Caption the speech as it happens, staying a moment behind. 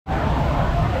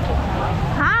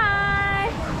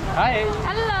Hi.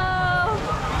 Hello.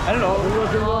 Hello.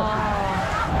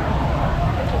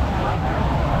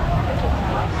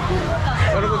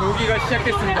 여러분 오기가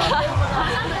시작했습니다.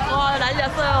 와 난리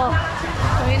났어요.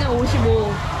 저희는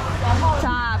 55.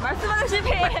 자 말씀하는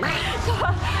실패.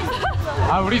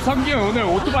 아 우리 성기는 오늘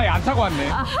오토바이 안 타고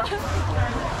왔네.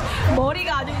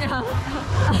 머리가 아주 그냥.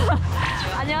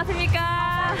 안녕하십니까.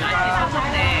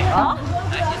 어?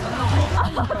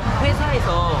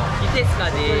 회사에서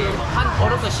BTS까지 한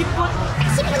걸어서 10분?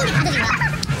 10분이 가족인 거야.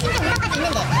 심지어 우산까지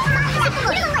있는데 10분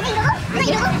걸어.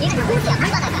 이러고 이러고 얘가 공수야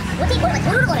물바다가 어떻게 걸어가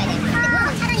도로로 걸어야 돼. 근데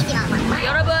물론 차단이 있지만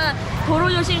여러분 도로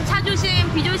조심, 차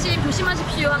조심, 비 조심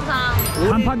조심하십시오 항상.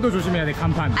 간판도 조심해야 돼.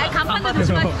 간판. 아니 간판도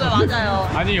조심하시고요. 맞아요.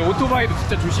 아니 오토바이도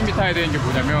진짜 조심히 타야 되는 게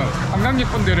뭐냐면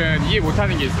관광객분들은 이해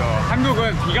못하는 게 있어.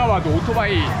 한국은 비가 와도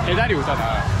오토바이 배달이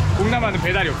오잖아. 동남아는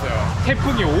배달이 없어요.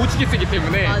 태풍이 오지게 세기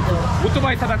때문에 맞아.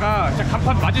 오토바이 타다가 진짜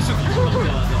간판 맞을 수도 있어.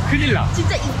 큰일 나.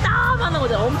 진짜 이따만한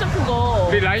거잖아. 엄청 큰 거.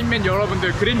 우리 라인맨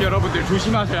여러분들, 그림 여러분들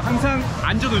조심하세요. 항상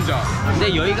안전운전.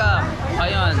 근데 여기가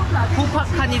과연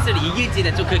푸파카닛을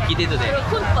이길지는 좀 그 기대도 돼.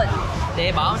 그리고 쿤펀.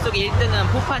 내 마음속에 1등은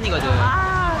푸파니거든.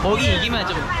 거기 이기면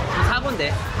좀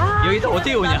사고인데. 여기서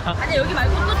어떻게 오냐? 아니 여기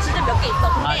말고 또 지점 몇 개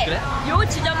있어. 근데 아, 그래? 요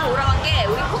지점을 오라간 게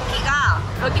우리 쿠키가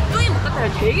여기 뚜이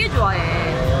모카타를 되게 좋아해.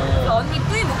 그래서 언니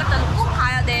뚜이 모카타는 꼭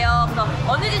가야 돼요. 그래서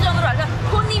어느 지점으로 알면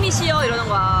손님이시여 이러는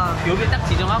거야. 여기 딱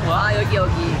지정한 거야? 아 여기.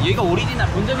 여기가 오리지널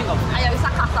본점인가 보네. 아 여기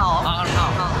싹 갔어. 아,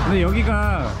 그럼. 근데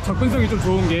여기가 접근성이 좀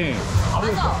좋은 게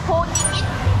맞아. 호니밋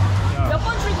몇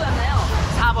번 출구였나요?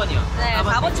 4번이요. 네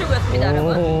 4번 출구였습니다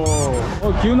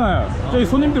여러분. 기훈아, 저희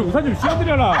손님들 우산 좀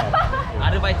씌워드려라.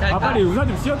 아르바이트 할까? 아 빨리 우산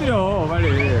좀 씌워드려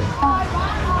빨리.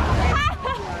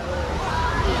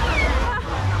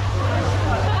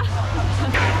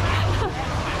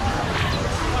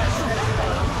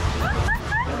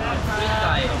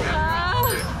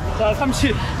 자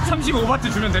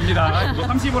 35바트 주면 됩니다.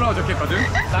 30으로 적혔거든.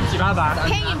 30바트.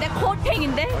 팽인데?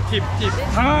 콧팽인데? 팁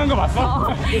당황한 거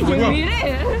봤어? 왜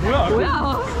이래? 뭐야?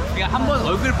 그러니까 한 번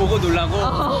얼굴 보고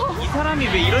놀라고 이 사람이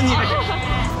왜 이런 일을 해?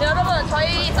 네, 여러분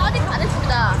저희 서딩 안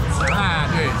했습니다. 하나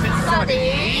둘셋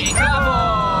서딩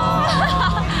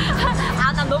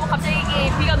난 너무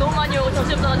갑자기 비가 너무 많이 오고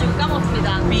정신없어가지고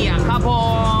까먹었습니다.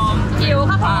 미야카폼. 기요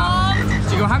카폼.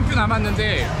 지금 한 큐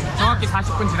남았는데 정확히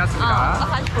 40분 지났습니다.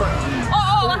 40분.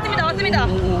 왔습니다.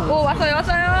 오 왔어요.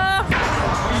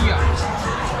 이야.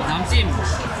 남찜.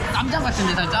 쌈장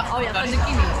같은데 살짝? 약간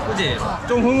느낌이. 그지?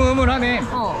 좀 흐물흐물하네.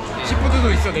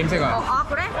 시푸드도 있어 냄새가. 아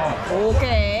그래?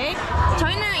 오케이.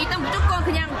 저희는 일단 무조건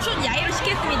그냥 춘 야이로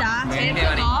시켰습니다. 제일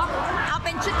큰 거.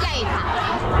 아벤 춘 야이.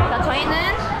 자 저희는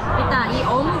일단 이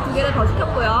어묵 2개를 더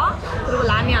시켰고요. 그리고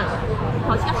라면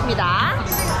더 시켰습니다.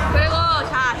 그리고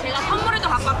자 제가 선물을 또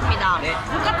갖고 왔습니다. 네.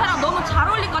 물가타랑 너무 잘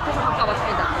어울릴 것 같아서 갖고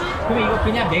와봤습니다. 그럼 이거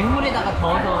그냥 맹물에다가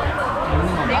넣어서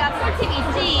먹는 건가? 내가 꿀팁이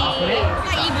있지. 그래?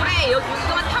 그냥 이 물에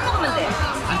이거만 타 먹으면 돼.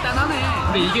 간단하네.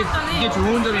 근데 이게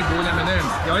좋은 점이 뭐냐면은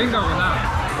여행 가거나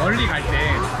멀리 갈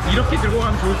때 이렇게 들고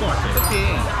가면 좋을 것 같아.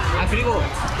 그치. 아 그리고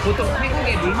보통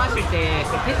태국에 물 마실 때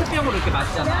그 페트병으로 이렇게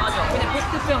마시잖아. 맞아. 그냥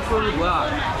페트병 그 뭐야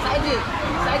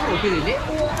사이즈가 어떻게 되지?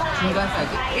 중간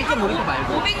사이즈? 1.5리터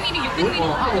말고 500ml,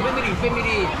 600ml. 한 500ml,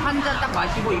 600ml 한 잔 딱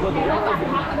마시고 이거 넣어서 딱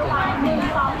먹으면 딱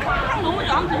돼. 너무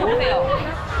좋아. 한번 드셔보세요.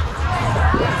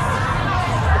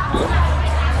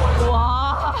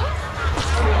 와.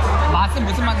 맛은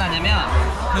무슨 맛 나냐면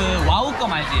그 와우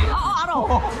껌 알지? 알아.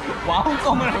 와우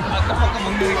껌을 바꿔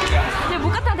먹는 느낌이야. 근데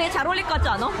무카타 되게 잘 어울릴 것 같지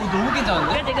않아? 너무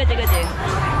괜찮은데? 그치.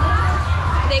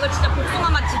 근데 이거 진짜 복숭아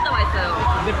맛 진짜 맛있어요.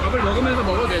 근데 밥을 먹으면서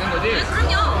먹어도 되는 거지?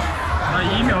 그럼요. 아,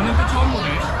 이 면은 또 처음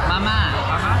보네. 마마.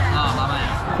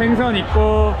 마마야. 생선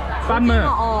있고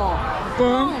쌈무,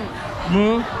 꽁.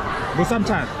 무,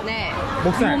 무쌈찬. 네.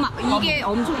 목살. 이게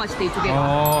엄청 맛있대 이쪽에.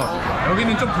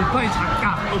 여기는 좀 불판이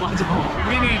작다. 맞아.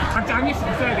 우리는 각자 한 개씩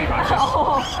있어야 돼. 맞아.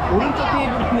 오른쪽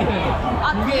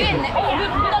테이블은 뒤에 있네.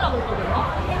 우리 두개 달라고 했거든요.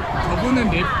 저분은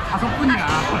 4-5분이야.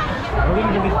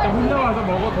 여기는 근데 진짜 혼자 와서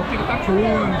먹어 먹기도 딱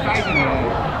좋은 사이즈네.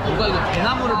 누가 이거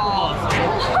대나무를 뽑아왔어.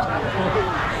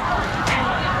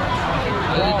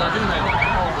 여기 나중에 나요.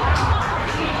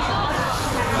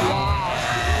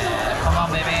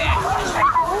 가만 베베.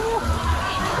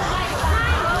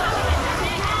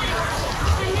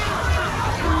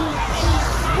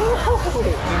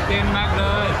 땡막เ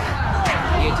ลย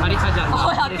이게 자리 차지 않나?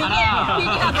 야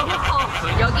비기가 너무 커.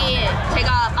 여기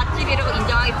제가 맛집이라고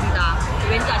인정하겠습니다.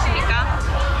 왠지 아십니까?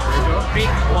 빅.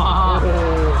 와.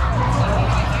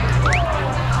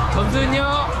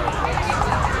 점수는요?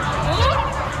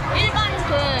 일반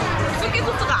그 쑥개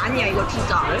소스가 아니야 이거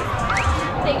진짜.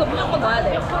 근데 이거 무조건 넣어야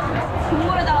돼요.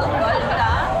 국물에다가 넣어야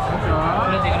됩니다.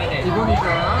 그러지. 이건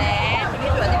감사합니다. 네,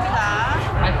 준비해줘야 됩니다.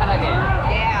 발판하게.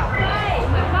 예.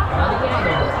 나도 조금만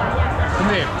더.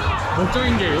 근데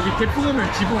걱정인 게 여기 태풍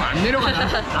오면 지붕 안 내려가나?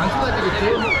 안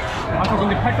쏟아지겠지? 아, 저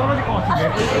근데 팔 떨어질 것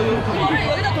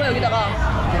같은데. 여기다 둬, 여기다가.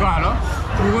 그거 알아?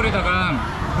 구글에다가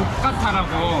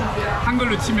묵카타라고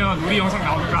한글로 치면 우리 영상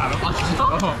나오는 거 알아? 아 진짜?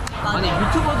 어. 아니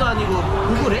유튜버도 아니고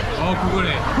구글에?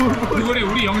 구글에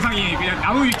우리 영상이 그냥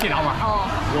나무 위키에 나와.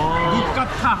 와.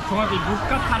 묵카타, 정확히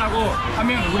묵카타라고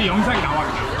하면 우리 영상이 나와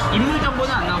그냥. 인물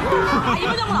정보는 안 나오고. 아,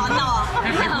 이거 정도는 안 나와.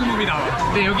 그냥 백분mov이 나와.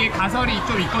 근데 여기에 가설이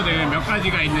좀 있거든. 몇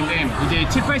가지가 있는데 이제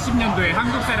 7, 80년도에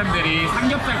한국 사람들이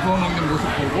삼겹살 구워 먹는 모습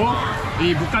보고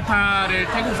이 묵카타를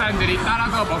태국 사람들이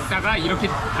따라서 먹다가 이렇게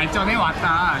발전해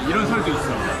왔다 이런 설도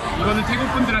있어. 이거는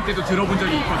태국 분들한테도 들어본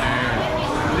적이 있거든.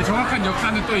 근데 정확한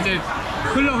역사는 또 이제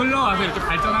흘러와서 이렇게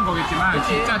발전한 거겠지만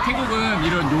진짜 태국은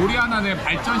이런 요리 하나는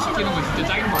발전시키는 건 진짜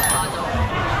짱인 것 같아.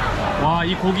 와,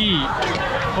 이 고기.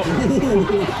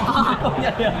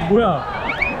 뭐야?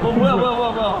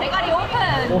 뭐야. 대가리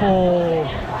오픈. 오호,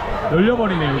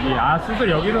 열려버리네 여기. 아, 수술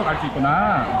여기로 갈 수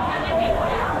있구나.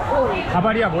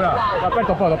 가발이야 뭐야? 아, 빨리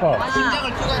덮어.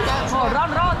 긴장을 추가할까?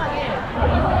 런하게.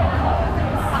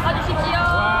 바꿔주십시오.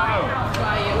 와우.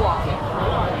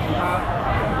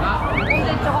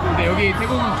 근데 여기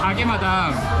태국은 가게마다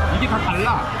이게 다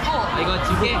달라. 아, 이거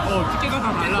집게? 집게가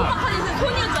다 달라. 소파카니는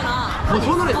손이었잖아.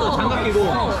 손으로 했어. 장갑 끼고.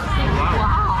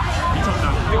 와.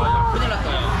 미쳤다. 큰일 났다.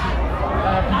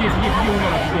 아, 비계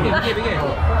오면 비계.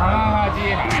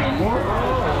 당황하지 말고.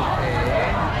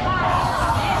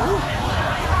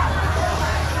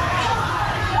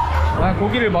 자,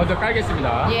 고기를 먼저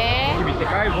깔겠습니다. 예. 고기 밑에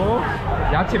깔고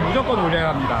야채 무조건 올려야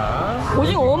합니다.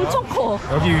 오징어 엄청 커.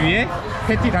 여기 위에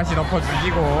패티 다시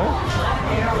덮어주시고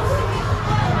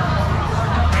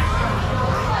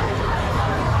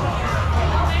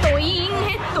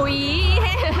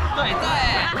또잉해.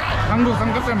 한국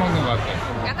삼겹살 먹는 것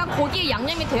같아. 약간 고기에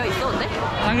양념이 되어 있어, 근데?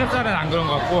 삼겹살은 안 그런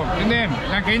것 같고 근데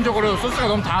그냥 개인적으로 소스가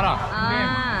너무 달아.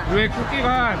 아. 근데 왜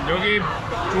쿠키가 여기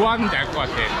좋아하는지 알 것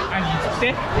같아. 한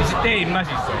 20대? 20대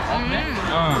입맛이 있어.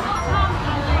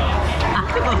 아,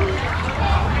 뜨거.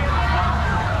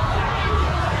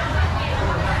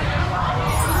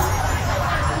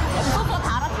 소스가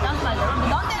달았지, 짠 말대로. 근데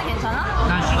넌 때는 괜찮아?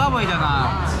 난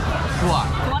슈가보이잖아. 좋아.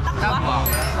 딱 좋아.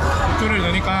 고추를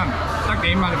넣으니까 딱 내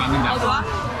입맛에 맞는다. 좋아?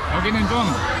 여기는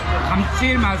좀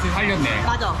감칠맛을 살렸네.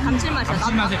 맞아, 감칠맛이야.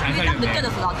 감칠맛을 잘 이게 딱 살렸네.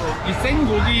 느껴졌어, 나도. 이 생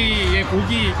고기의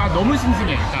고기가 너무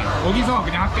싱싱해. 일단 거기서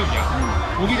그냥 합격이야.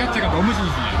 고기 자체가 너무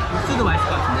싱싱해. 육수도 맛있을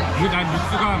것 같은데? 이거 난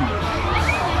육수가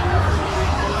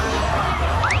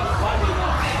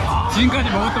지금까지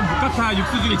먹었던 묵카타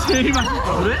육수 중에 제일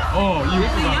맛있어. 그래? 이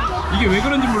육수가. 이게 왜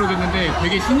그런지 모르겠는데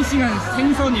되게 싱싱한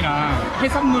생선이랑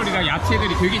해산물이랑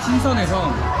야채들이 되게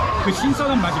신선해서 그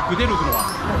신선한 맛이 그대로 들어와.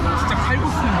 진짜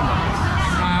칼국수 먹는 맛.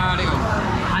 가래가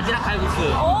바지락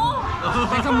칼국수.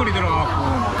 해산물이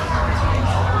들어가갖고.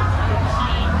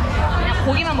 그냥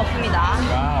고기만 먹습니다.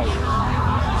 와우.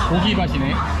 고기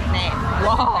맛이네. 네.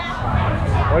 와.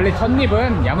 원래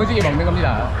첫입은 야무지게 먹는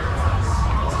겁니다.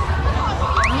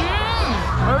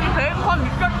 여기 베이컨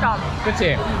미쳤다.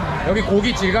 그치? 여기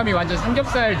고기 질감이 완전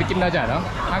삼겹살 느낌 나지 않아?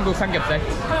 한국 삼겹살?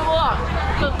 그리고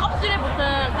그 껍질에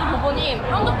붙은 그 부분이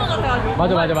쫀득쫀득해가지고.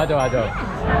 맞아.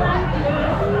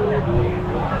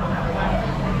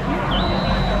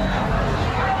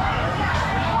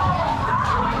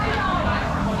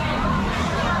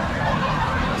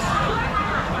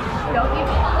 여기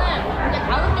부분은 이제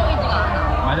자극적이지가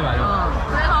않아. 맞아.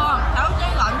 그래서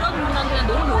자극적이가 안 좋아하는 분들한테는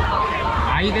너무 좋을 것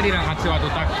같아. 아이들이랑 같이 와도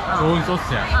딱 좋은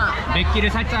소스야. 맵기를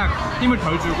살짝 힘을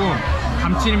덜 주고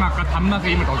감칠맛과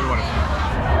단맛에 힘을 더 줘버렸어.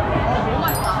 너무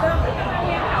맛있다.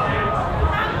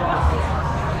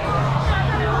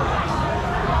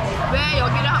 왜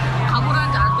여기를 가보를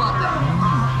하는지 알 것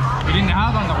같아. 비린내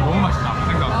하나도 안 나고 너무 맛있다.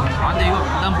 생각. 아, 근데 이거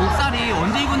난 목살이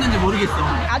언제 익었는지 모르겠어.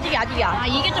 아직이야. 아,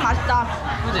 이게 좀 아쉽다.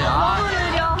 그지? 올려.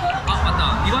 아,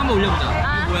 맞다. 이거 한번 올려보자.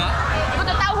 이거 뭐야?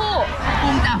 이것도 따후.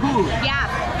 뽕따후. 야.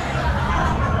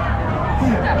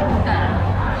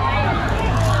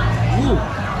 오!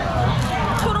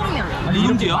 초록면. 아니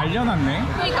이렇게 누룽지야? 말려놨네.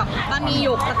 그러니까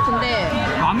마미욕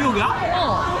같은데. 마미옥이야?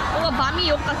 뭔가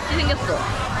마미욕 같이 생겼어.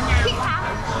 พี่คะ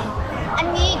อัน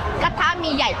นี้กระทะมี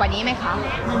ใหญ่กว่านี้ไหมคะ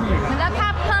แล้วถ้า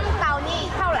เพิ่มเตานี่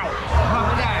เท่าไหร่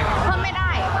เพิ่มไม่ไ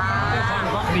ด้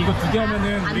근데 이거 두 개 하면은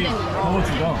안 우리 돼. 더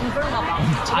죽어. 그런가 봐.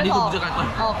 자리도 그래서- 부족할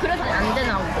거야. 그래서 안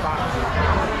되나 보다.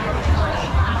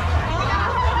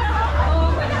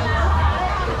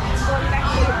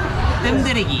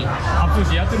 뜸들이기.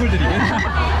 밥솥이야? 뜸을 들이게?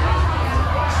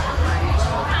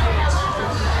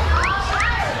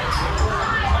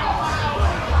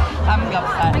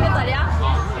 삼겹살. 삼겹살이야?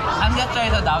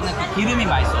 목살에서 나오는 그 기름이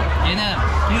맛있어. 얘는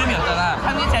기름이 없잖아.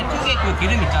 삼겹살 특유의 그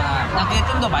기름 있잖아. 난 그게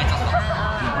좀 더 맛있었어.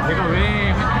 내가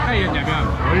왜 헷갈렸냐면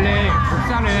원래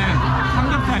목살은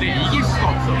삼겹살을 이길 수가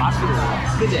없어 맛으로.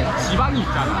 그지? 지방이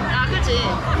있잖아. 아, 그치.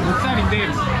 목살인데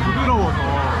부드러워서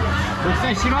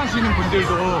목살 싫어하시는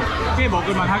분들도 꽤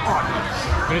먹을만 할 것 같아.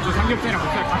 그래서 삼겹살이랑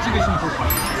목살 같이 드시면 좋을 것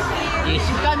같아. 이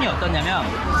식감이 어떠냐면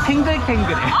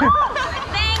탱글탱글해.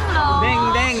 땡로.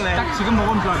 땡땡. 딱 지금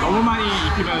먹으면 좋아. 너무 많이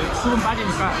익히면 수분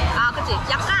빠지니까. 아, 그치.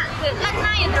 약간 그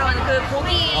란나에 들어가는 그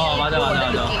고기 맞아, 맞아, 맞아.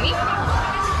 느낌이?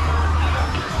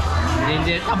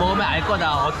 이제 다 먹으면 알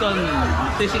거다.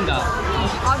 어떤 뜻인가.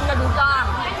 아, 진짜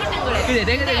탱글탱글해. 그래,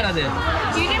 탱글탱글하지.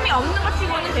 기름이 없는 것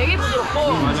치고는 되게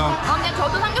부드럽고. 맞아. 근데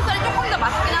저도 삼겹살이 조금 더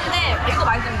맛있긴 한데 이거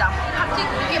맛있습니다. 같이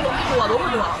이게 먹기 좋아.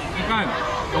 너무 좋아. 그러니까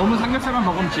너무 삼겹살만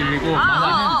먹으면 질리고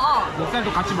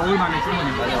목살도 같이 먹을 만해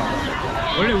충분히.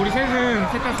 원래 우리 셋은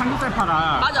셋 다 삼겹살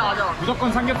팔아. 맞아, 맞아.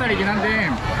 무조건 삼겹살이긴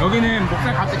한데 여기는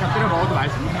목살 같이 곁들여 먹어도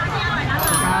맛있어.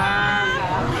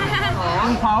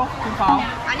 꿍파오? 꿍파오?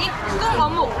 아니, 꿍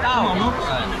어묵. 따오. 어묵?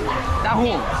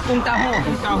 따호. 꿍따호.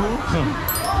 꿍따후?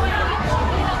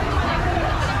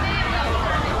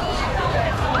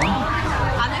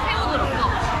 안에 새우 들었어.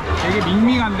 되게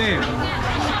밍밍한데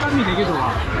식감이 되게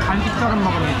좋아. 간식처럼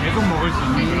먹으면 계속 먹을 수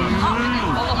있는.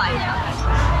 먹어봐야겠다.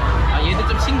 아, 얘도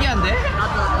좀 신기한데?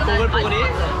 나도. 뽀글뽀글이?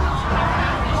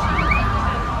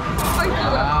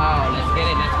 맛있어. 아, let's get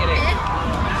it, let's get it.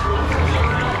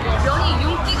 면이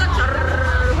윤기가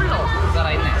자르르 흘러.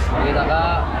 살아있네. 여기다가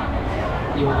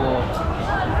요거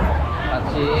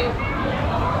같이.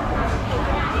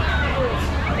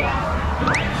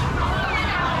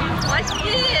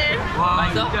 맛있지? 와,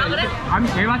 맛있어? 진짜 아, 그래? 이게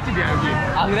밤이 개맛집이야 여기.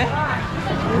 아, 그래?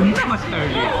 진짜 맛있다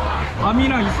여기.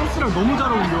 밤이랑 이 소스랑 너무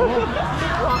잘 어울려.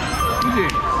 그치?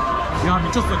 야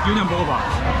미쳤어. 기훈이 한번 먹어봐.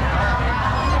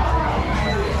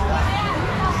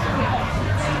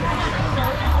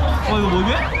 이거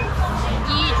뭐지?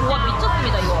 이 조합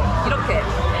미쳤습니다, 이거. 이렇게.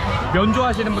 면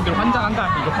좋아하시는 분들 환장한다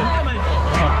이거.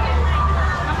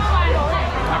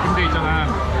 아 근데 있잖아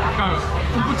아까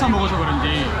콤부차 먹어서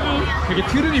그런지 되게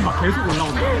트름이 막 계속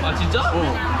올라오네. 아, 진짜?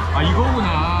 아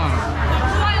이거구나.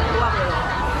 좋아요, 조합을.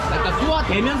 약간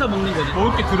소화되면서 먹는 거지.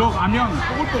 먹을 게 들어가면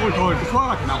뽀글뽀글 더 이렇게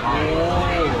소화가 되나 봐.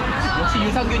 오, 역시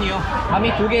유산균이요.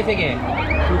 밤이 2개,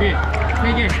 3개. 고기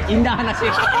 3개. 인당 하나씩.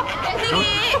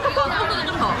 땡땡이! 이거 소스도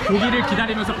좀 더. 고기를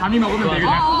기다리면서 밤이 먹으면 돼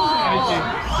그냥. 알지?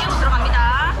 새우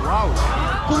들어갑니다. 와우.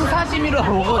 콩사시미로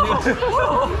먹어.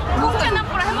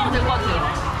 콩깨나프라 해먹으면 될 것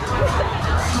같아요.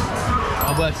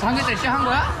 아, 뭐야, 삼겹살 시작한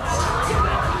거야?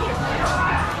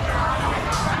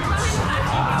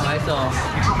 아, 맛있어.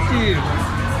 확실히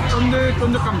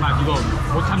쫀득쫀득한 맛 이거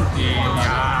못 참지.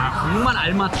 야. 국물만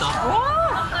알맞다.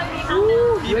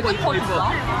 이거 이뻐.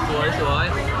 좋아요,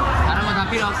 좋아요. 다른 거 다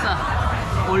필요 없어.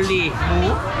 올리,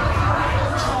 무.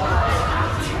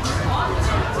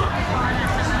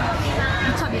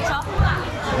 미쳐.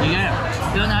 이게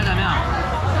표현을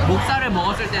하자면 목살을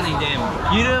먹었을 때는 이제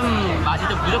기름 맛이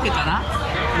좀 부족했잖아.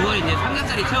 그걸 이제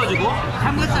삼겹살이 채워주고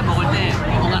삼겹살 먹을 때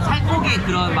뭔가 살코기의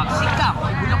그런 막 식감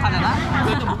부족하잖아.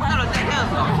 그걸 또 목살로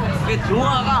채워줬어. 그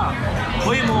조화가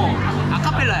거의 뭐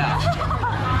아카펠라야.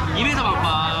 입에서 막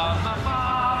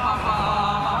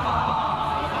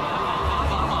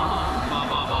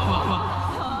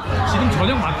지금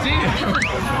저녁 맞지?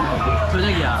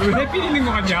 저녁이야. 왜 햇빛 있는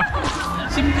거 같냐?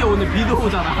 심지어 오늘 비도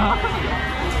오잖아.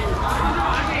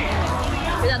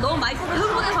 그냥 너무 맛있어서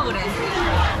흥분해서 그래.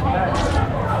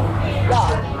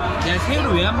 내가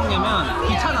새우를 왜 안 먹냐면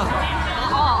귀찮아서.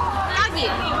 까기.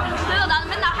 그래서 나는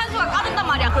맨날 한수가 까준단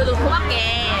말이야. 그래도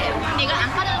고맙게. 근데 이건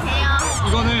안 까줘도 돼요.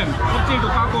 이거는 껍질도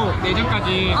까고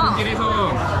내장까지 손질해서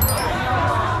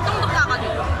똥도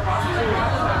까가지고.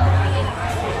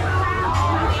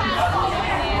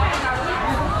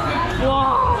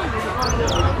 와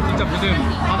진짜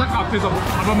무슨 바닷가 앞에서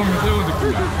잡아먹는 새우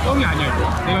느낌. 뻥이 아니야 이거.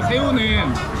 내가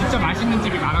새우는 진짜 맛있는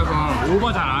집이 많아서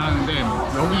오버 잘 안 하는데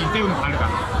여기 이 새우는 다르다.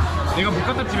 내가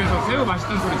목가타 집에서 새우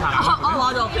맛있다는 소리 잘 안 하거든.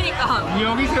 맞아. 그니까.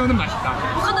 여기 새우는 맛있다.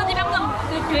 북한도 집에 항상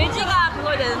그 돼지가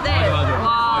그거야 되는데. 맞아.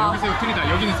 와. 아, 여기 새우 틀리다.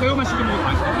 여기는 새우만 시켜 먹어도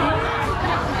맛있어.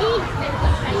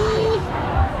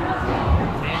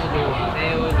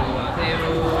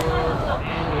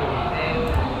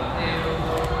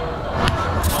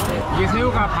 이게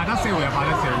새우가 바다새우야,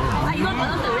 바다새우. 아, 이건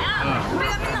바다새우야?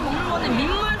 우리가 맨날 먹는 거는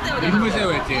민물새우잖아.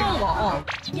 민물새우였지. 구운 거.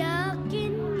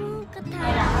 여긴 무가타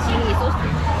이 소스.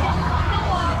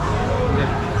 근데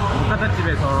목가타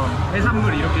바닷집에서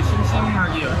해산물 이렇게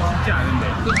싱싱하기 쉽지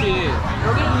않은데. 그치.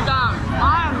 여기 진짜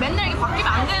맨날 이렇게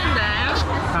바뀌면 안 되는데.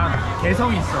 다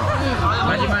개성이 있어.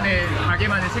 맞아.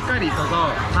 가게만의 색깔이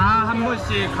있어서 다 한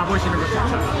번씩 가보시는 거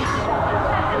추천.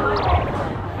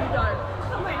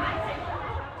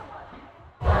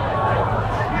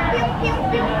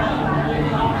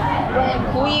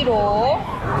 이번엔 구이로.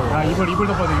 아 이불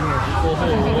덮어도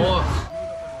오호.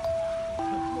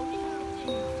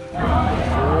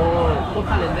 오,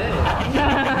 꽃달래인데?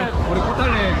 우리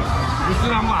코탈레 뉴스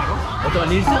나온 거 알아? 어떤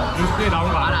릴스? 뉴스에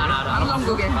나온 거 알아? 알아.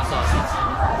 방송국에. 봤어.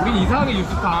 우린 이상하게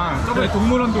뉴스탄 저번에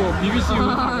동물원도 BBC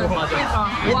뉴스하고 맞아.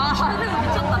 와, 하늘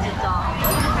미쳤다 진짜.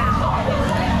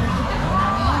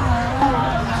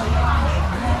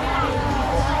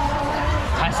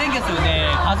 잘생겼어,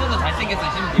 근데. 가수도 잘생겼어,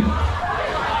 심지어.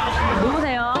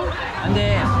 누구세요?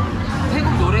 근데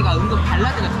태국 노래가 은근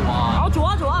발라드가 좋아.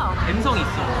 좋아. 감성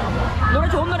있어. 노래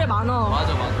좋은 노래 많어.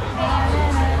 맞아.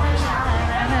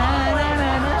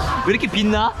 왜 이렇게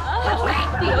빛나?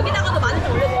 여기다가도 많이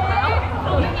좀 올려줄까요?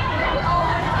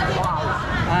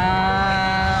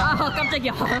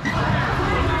 깜짝이야.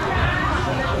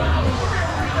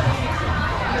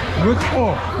 왜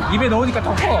커? 입에 넣으니까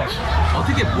더 커.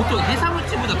 어떻게 보통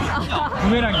해산물집보다 크냐?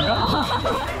 부메랑인가?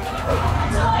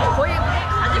 거의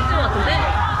가집질 같은데?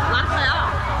 랍스타야.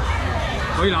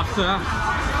 거의 랍스터야.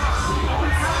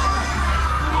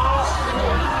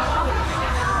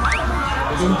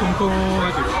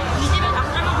 통통통하지. 이 집에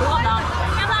닭갈비 좋아하다.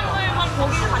 해산물만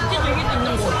고기를 같이 즐길 수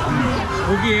있는 곳.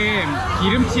 거기에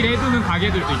기름칠 해두는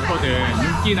가게들도 있거든.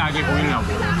 윤기 나게 보이려고.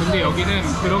 근데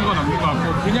여기는 그런 건 없는 것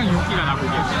같고 그냥 윤기가 나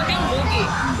고기야. 여긴 고기.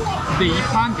 근데 이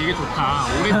판 되게 좋다.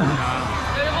 오래 쓴다.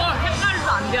 그리고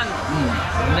색깔도 안 변해.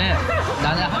 근데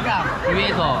나는 항상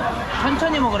위에서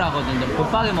천천히 먹으라 하거든. 좀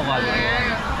급하게 먹어가지고.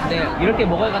 근데 이렇게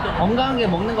먹으니까 좀 건강하게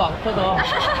먹는 것 같아서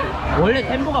원래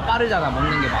템포가 빠르잖아,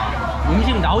 먹는 게 막.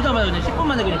 음식 나오자마자 그냥 10분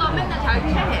만에 내가 그냥 맨날 잘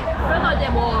취해. 그래서 이제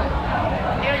뭐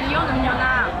이런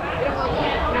음료나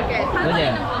이렇게 탄산 그래.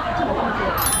 있는 거 같이 먹으면 좋아.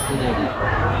 그래.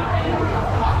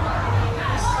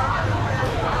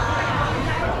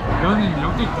 면은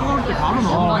여기 뜨거울 때 바로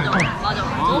먹어야 돼. 맞아.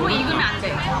 너무 익으면 안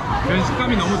돼. 면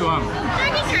식감이 너무 좋아.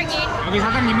 쫄깃쫄깃. 여기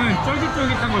사장님은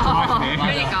쫄깃쫄깃한 걸 좋아하시네.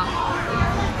 그러니까.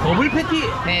 더블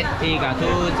패티가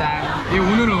 2장. 얘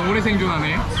오늘은 오래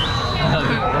생존하네.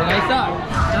 뭐가 있어?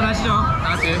 짠 하시죠. 다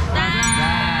같이.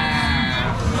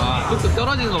 와, 뚝뚝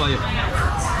떨어지는 거 봐.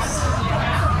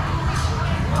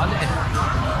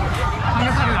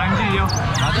 삼겹살은 안 질려.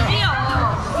 맞아. 드디어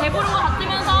배부른 거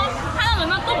같으면서 하나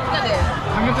넣으면 또 먹게 돼.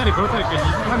 삼겹살이 그렇다니까. 이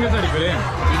삼겹살이 그래.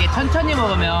 이게 천천히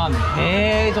먹으면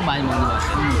계속 많이 먹는 것 같아.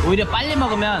 오히려 빨리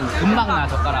먹으면 금방 나,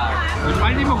 젓가락.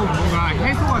 빨리 먹으면 뭔가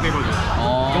해소가 되거든.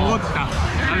 어. 먹었다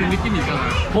라는 느낌이 있잖아.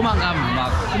 포만감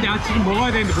막. 근데 지금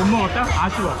먹어야 되는데 못 먹었다?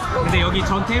 아쉬워. 근데 여기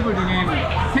전 테이블 중에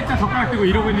셋 다 젓가락 들고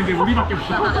이러고 있는데 우리밖에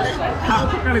없어. 다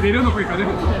젓가락 내려놓고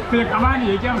있거든. 그냥 가만히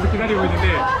얘기하면서 기다리고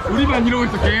있는데 우리만 이러고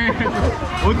있어. 계속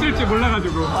어쩔 줄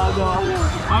몰라가지고. 맞아.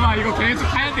 아마 이거 계속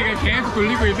타야 돼. 계속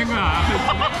돌리고 있는 거야.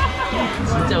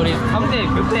 진짜 우리 평소에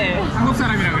급해. 한국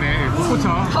사람이라 그래. 못 고쳐.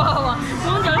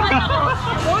 좋은 지 얼마 됐다고.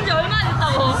 좋은 지 얼마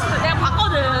됐다고. 내가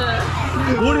봤거든.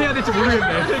 뭘 해야 될지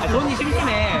모르겠네. 돈이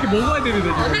심심해. 이렇게 먹어야 되는데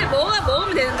지금. 근데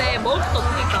먹으면 되는데 먹을 수도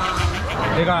없으니까.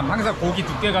 내가 항상 고기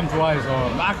두께감 좋아해서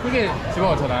막 크게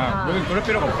집어넣잖아. 여기 그럴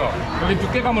필요가 없어. 여기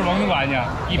두께감을 먹는 거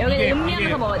아니야. 여기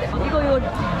음미하면서 먹어야 돼. 이거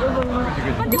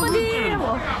반지반지.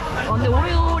 근데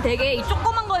우리도 되게 이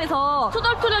조그만 거에서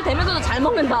투덜투덜 대면서도 잘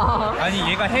먹는다. 아니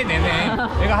얘가 해내네.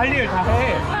 얘가 할 일 다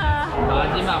해.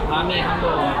 마지막 밤에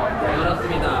한번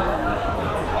열었습니다.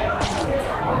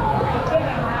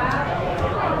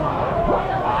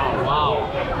 와우.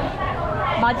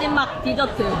 마지막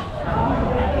디저트.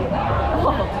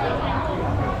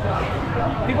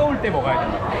 뜨거울 때 먹어야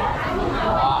된다.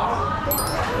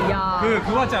 야.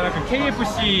 그거 있잖아. 그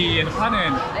KFC에서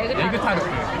파는 에그타르트. 에그타르트.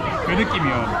 그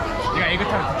느낌이야. 내가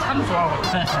에그타르트 참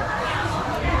좋아하거든.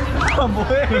 아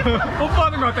뭐해?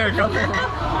 뽀뽀하는 거 같다 이렇게.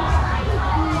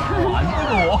 안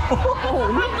뜨거워. 엄청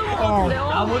뜨거운 것 같은데요?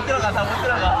 다 못 들어가, 다 못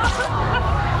들어가.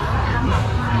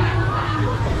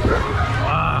 와.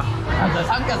 저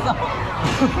삼켰어.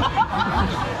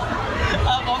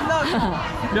 겁나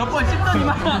몇 번 씹더니만.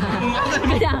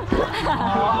 그냥.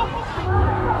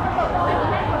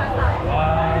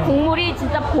 국물이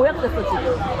진짜 보약됐어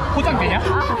지금. 포장되냐?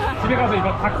 집에 가서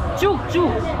이거 닭 죽.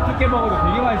 두께 먹어도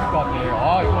되게 맛있을 것 같아.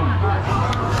 아 이건.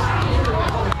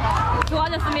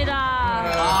 수고하셨습니다.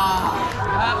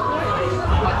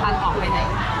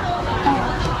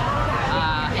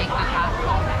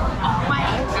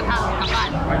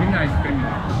 맛있는 아이스크림이네.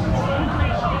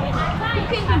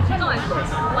 아이스크림 좀 진짜 맛있어.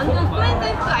 완전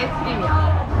스웨덴스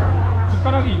아이스크림이야.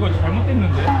 숟가락이 이거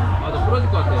잘못됐는데? 맞아, 부러질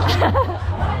것 같아.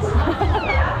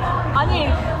 아니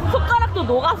손가락도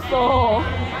녹았어.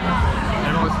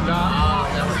 잘 먹었습니다. 아,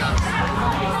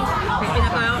 감사합니다. 백긴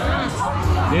할까요?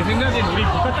 내 생각엔 우리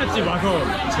부카타집 와서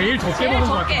제일 적게 먹은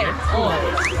것 적게.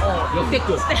 같은데?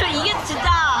 역대급. 내가 이게 진짜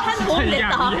한 도움 이게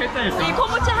됐다. 이해했다, 했어. 이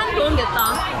콤보치 한 도움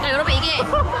됐다. 그러니까 여러분 이게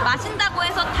마신다고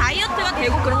해서 다이어트가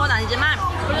되고 그런 건 아니지만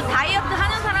그래도 다이어트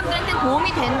하는 사람들한테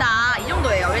도움이 된다 이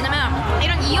정도예요. 왜냐면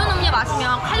이런 이온 음료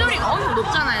마시면 칼로리가 엄청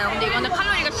높잖아요. 근데 이거는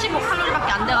칼로리가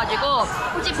 15칼로리밖에 안 돼가지고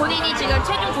혹시 본인이 지금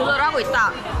체중 조절을 하고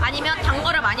있다 아니면 단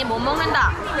거를 많이 못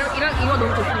먹는다 이거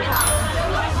너무 좋습니다.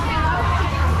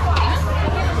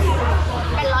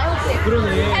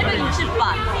 그러네. 860원.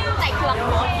 짜이 클럽.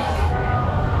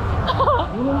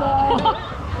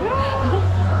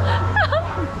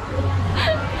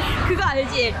 그거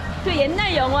알지? 그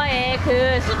옛날 영화에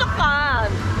그 수족관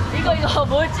이거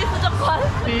뭐였지 수족관?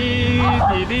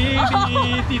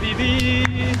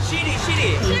 띠디디디디디디. 시리.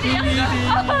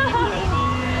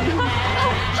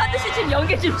 하드씨 지금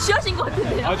연기 좀 취하신 것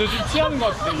같은데요? 아, 저 지금 취한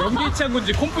것 같은데. 연기에 취한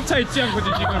건지 콤부차에 취한 건지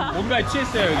지금 뭔가에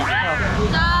취했어요,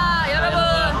 지금. 자 여러분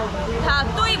자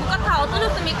또이 무카타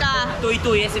어떠셨습니까?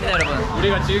 또이 했습니다, 여러분.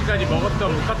 우리가 지금까지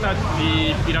먹었던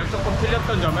무카타집이랑 조금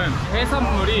틀렸던 점은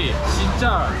해산물이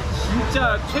진짜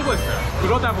최고였어요.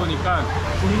 그러다 보니까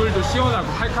국물도 시원하고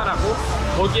칼칼하고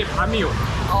거기에 밤이요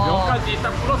면까지 딱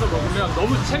풀어서 먹으면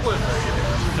너무 최고였어요.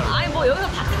 진짜. 아니 뭐 여기서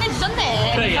다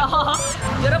끝내주셨네. 그러게요.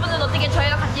 여러분은 어떻게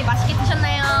저희랑 같이 맛있게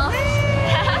드셨나요?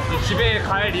 집에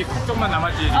갈 이 걱정만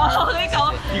남았지.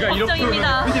 그러니까 네가 이렇게 걱정입니다.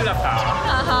 그러면 큰일 났다.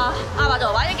 아하. 아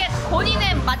맞아. 만약에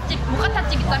본인의 맛집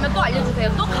무카타집 있다면 또 알려주세요.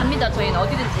 또 갑니다. 저희는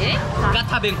어디든지.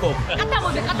 까타 뱅콕.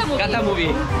 까타무비. 까타무비.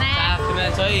 네. 자,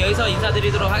 그러면 저희 여기서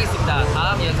인사드리도록 하겠습니다.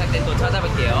 다음 영상 때 또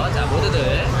찾아뵐게요. 자,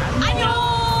 모두들 안녕.